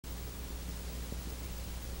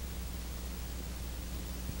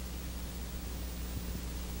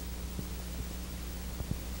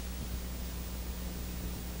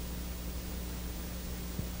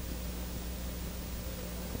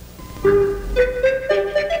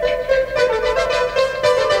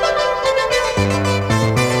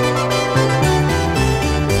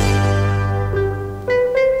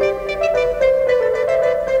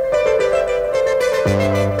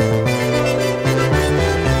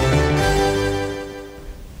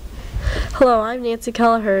Hello, I'm Nancy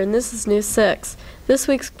Kelleher, and this is News 6. This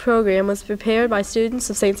week's program was prepared by students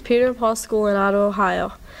of St. Peter and Paul School in Ottawa,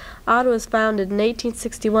 Ohio. Ottawa was founded in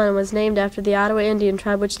 1861 and was named after the Ottawa Indian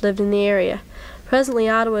tribe which lived in the area. Presently,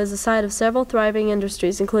 Ottawa is the site of several thriving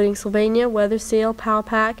industries, including Sylvania, Weather Seal,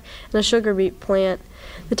 Powpack, and a sugar beet plant.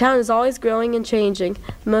 The town is always growing and changing.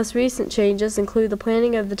 The most recent changes include the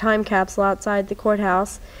planting of the time capsule outside the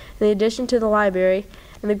courthouse, and the addition to the library,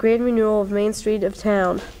 and the grand renewal of Main Street of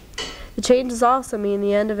town. The changes also mean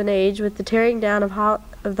the end of an age with the tearing down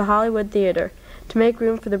of the Hollywood Theater to make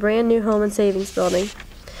room for the brand new Home and Savings Building.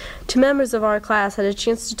 Two members of our class had a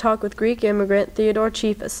chance to talk with Greek immigrant Theodore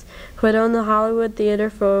Chiefis, who had owned the Hollywood Theater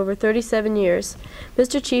for over 37 years.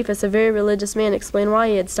 Mr. Chiefis, a very religious man, explained why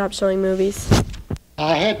he had stopped showing movies.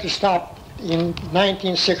 I had to stop in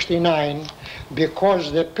 1969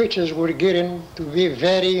 because the pictures were getting to be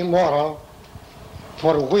very immoral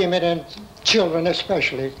for women and children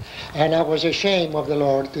especially, and I was ashamed of the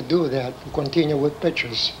Lord to do that, to continue with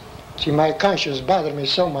pictures. See, my conscience bothered me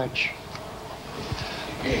so much.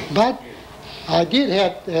 But I did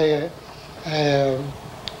have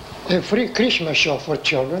a free Christmas show for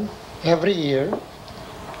children every year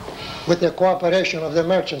with the cooperation of the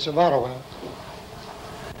merchants of Ottawa.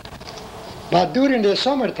 But during the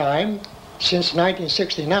summertime, since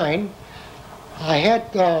 1969,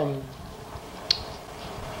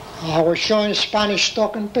 I was showing Spanish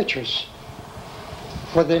stock and pictures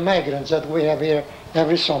for the migrants that we have here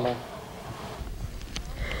every summer.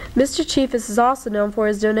 Mr. Chiefis is also known for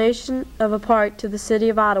his donation of a park to the city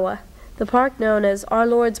of Ottawa. The park, known as Our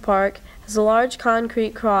Lord's Park, has a large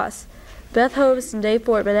concrete cross. Beth Hovis and Dave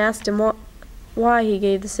Fortman asked him why he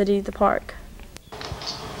gave the city the park.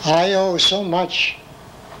 I owe so much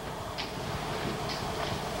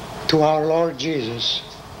to our Lord Jesus.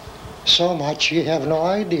 So much you have no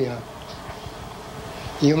idea.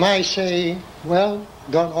 You might say, well,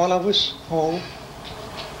 don't all of us owe?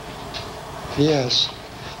 Yes,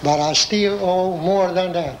 but I still owe more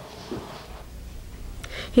than that.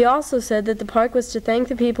 He also said that the park was to thank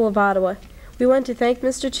the people of Ottawa. We want to thank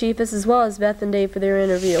Mr. Chiefis as well as Beth and Dave for their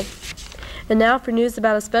interview. And now for news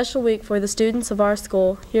about a special week for the students of our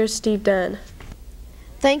school. Here's Steve Dunn.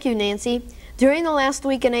 Thank you, Nancy. During the last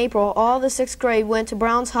week in April, all the 6th grade went to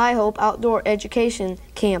Brown's High Hope Outdoor Education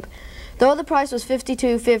Camp. Though the price was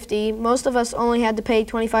 $52.50, most of us only had to pay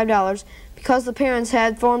 $25 because the parents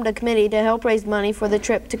had formed a committee to help raise money for the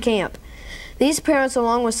trip to camp. These parents,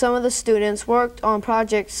 along with some of the students, worked on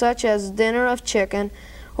projects such as dinner of chicken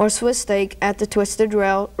or Swiss steak at the Twisted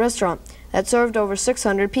Rail restaurant that served over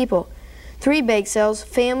 600 people, 3 bake sales,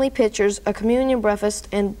 family pictures, a communion breakfast,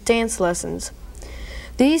 and dance lessons.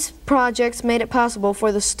 These projects made it possible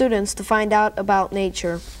for the students to find out about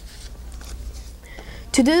nature.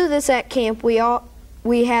 To do this at camp, we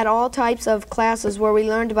had all types of classes where we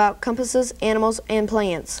learned about compasses, animals, and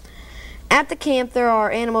plants. At the camp, there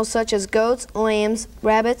are animals such as goats, lambs,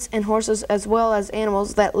 rabbits, and horses, as well as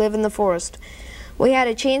animals that live in the forest. We had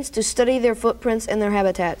a chance to study their footprints and their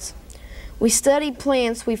habitats. We studied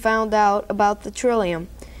plants. We found out about the trillium,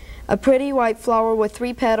 a pretty white flower with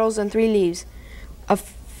 3 petals and 3 leaves,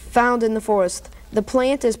 found in the forest. The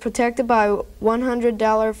plant is protected by a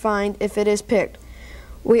 $100 fine if it is picked.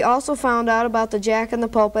 We also found out about the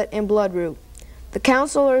jack-in-the-pulpit and bloodroot. The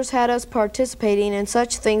counselors had us participating in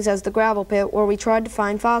such things as the gravel pit, where we tried to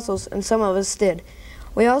find fossils, and some of us did.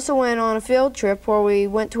 We also went on a field trip where we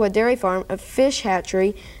went to a dairy farm, a fish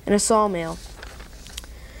hatchery, and a sawmill.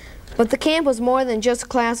 But the camp was more than just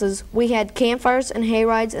classes. We had campfires and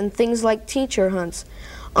hayrides and things like teacher hunts.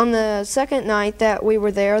 On the second night that we were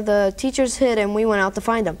there, the teachers hid and we went out to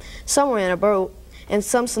find them. Some were in a boat, and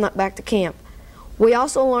some snuck back to camp. We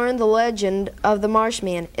also learned the legend of the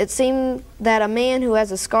Marshman. It seemed that a man who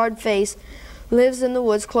has a scarred face lives in the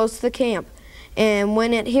woods close to the camp, and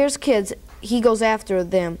when it hears kids, he goes after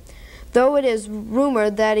them, though it is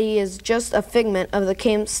rumored that he is just a figment of the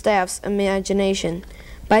camp staff's imagination.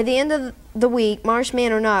 By the end of the week,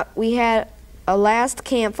 Marshman or not, we had a last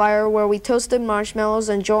campfire where we toasted marshmallows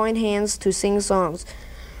and joined hands to sing songs.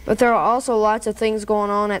 But there are also lots of things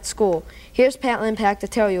going on at school. Here's Pat Limpack to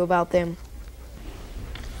tell you about them.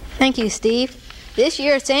 Thank you, Steve. This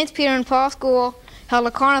year, St. Peter and Paul School held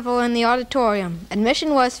a carnival in the auditorium.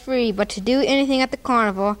 Admission was free, but to do anything at the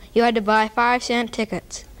carnival, you had to buy 5-cent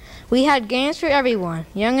tickets. We had games for everyone,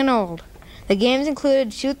 young and old. The games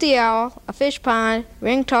included shoot the owl, a fish pond,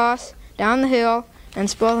 ring toss, down the hill, and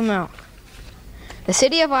spill the milk. The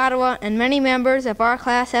city of Ottawa and many members of our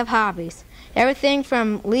class have hobbies. Everything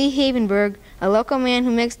from Lee Havenberg, a local man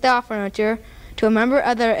who makes doll furniture, to a member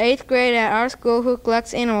of the 8th grade at our school who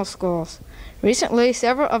collects animal skulls. Recently,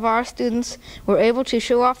 several of our students were able to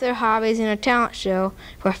show off their hobbies in a talent show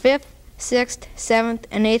for 5th, 6th, 7th,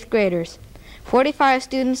 and 8th graders. 45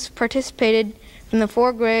 students participated from the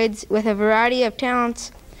 4 grades with a variety of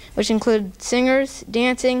talents, which included singers,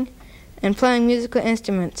 dancing, and playing musical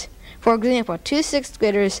instruments. For example, 2 6th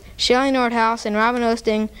graders, Shelley Nordhaus and Robin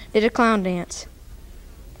Osting, did a clown dance.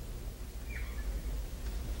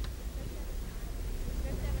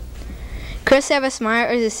 Chris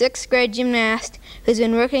Evesmeyer is a 6th grade gymnast who's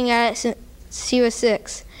been working at it since she was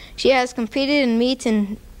 6. She has competed in meets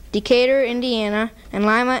in Decatur, Indiana, and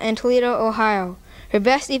Lima and Toledo, Ohio. Her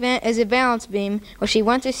best event is a balance beam, which she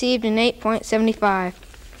once received an 8.75.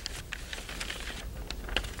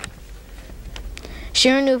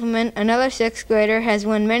 Sharon Newfoundland, another 6th grader, has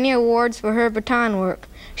won many awards for her baton work.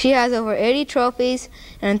 She has over 80 trophies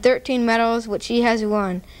and 13 medals which she has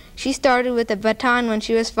won. She started with a baton when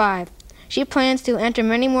she was 5. She plans to enter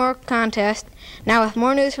many more contests. Now with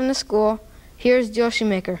more news from the school, here's Jill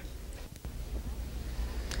Shoemaker.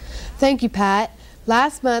 Thank you, Pat.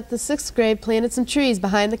 Last month, the 6th grade planted some trees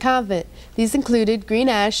behind the convent. These included green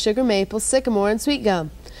ash, sugar maple, sycamore, and sweet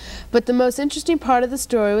gum. But the most interesting part of the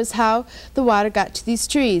story was how the water got to these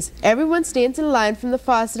trees. Everyone stands in line from the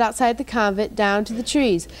faucet outside the convent down to the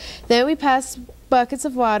trees. Then we pass buckets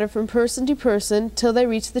of water from person to person till they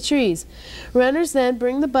reach the trees. Runners then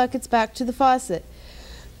bring the buckets back to the faucet.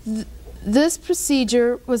 This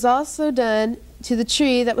procedure was also done to the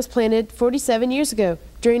tree that was planted 47 years ago,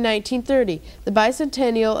 during 1930, the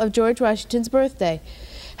bicentennial of George Washington's birthday,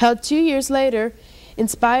 held 2 years later,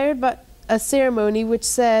 inspired by a ceremony which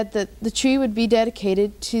said that the tree would be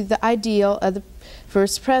dedicated to the ideal of the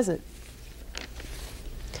first president.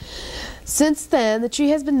 Since then, the tree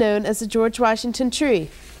has been known as the George Washington tree.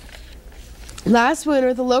 Last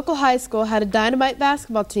winter, the local high school had a dynamite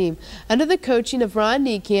basketball team. Under the coaching of Ron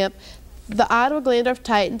Niekamp, the Ottawa Glandorf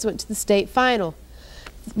Titans went to the state final.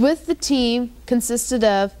 With the team consisted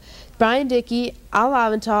of Brian Dickey, Al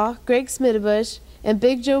Avental, Greg Smittebush, and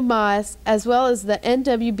Big Joe Moss, as well as the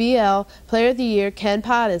NWBL Player of the Year, Ken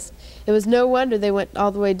Pottis. It was no wonder they went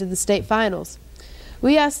all the way to the state finals.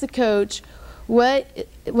 We asked the coach what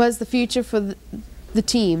was the future for the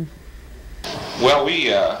team. Well,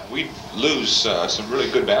 we lose some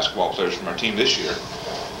really good basketball players from our team this year,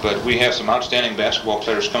 but we have some outstanding basketball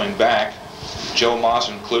players coming back, Joe Moss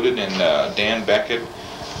included, and Dan Beckett,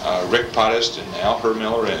 Rick Pottis, and Al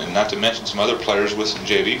Hermiller, and not to mention some other players with some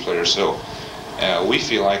JV players. So we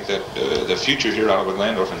feel like that the future here out of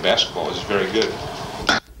Glandorf in basketball is very good.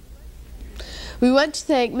 We want to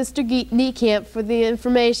thank Mr. Niekamp for the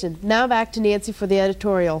information. Now back to Nancy for the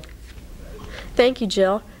editorial. Thank you,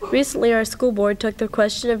 Jill. Recently, our school board took the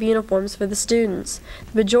question of uniforms for the students.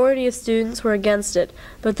 The majority of students were against it,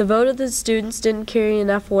 but the vote of the students didn't carry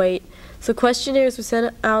enough weight, so questionnaires were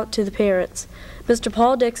sent out to the parents. Mr.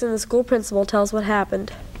 Paul Dixon, the school principal, tells what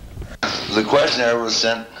happened. The questionnaire was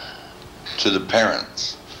sent to the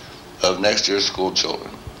parents of next year's school children.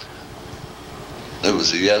 It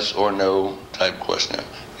was a yes or no type questionnaire.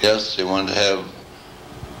 Yes, they wanted to have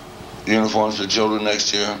uniforms for children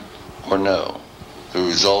next year, or no. The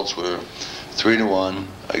results were 3-1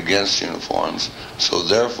 against uniforms, so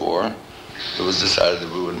therefore it was decided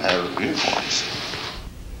that we wouldn't have uniforms.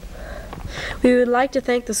 We would like to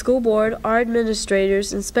thank the school board, our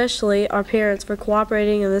administrators, and especially our parents for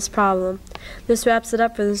cooperating in this problem. This wraps it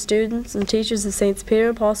up for the students and teachers of St. Peter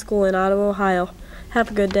and Paul School in Ottawa, Ohio.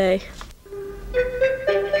 Have a good day.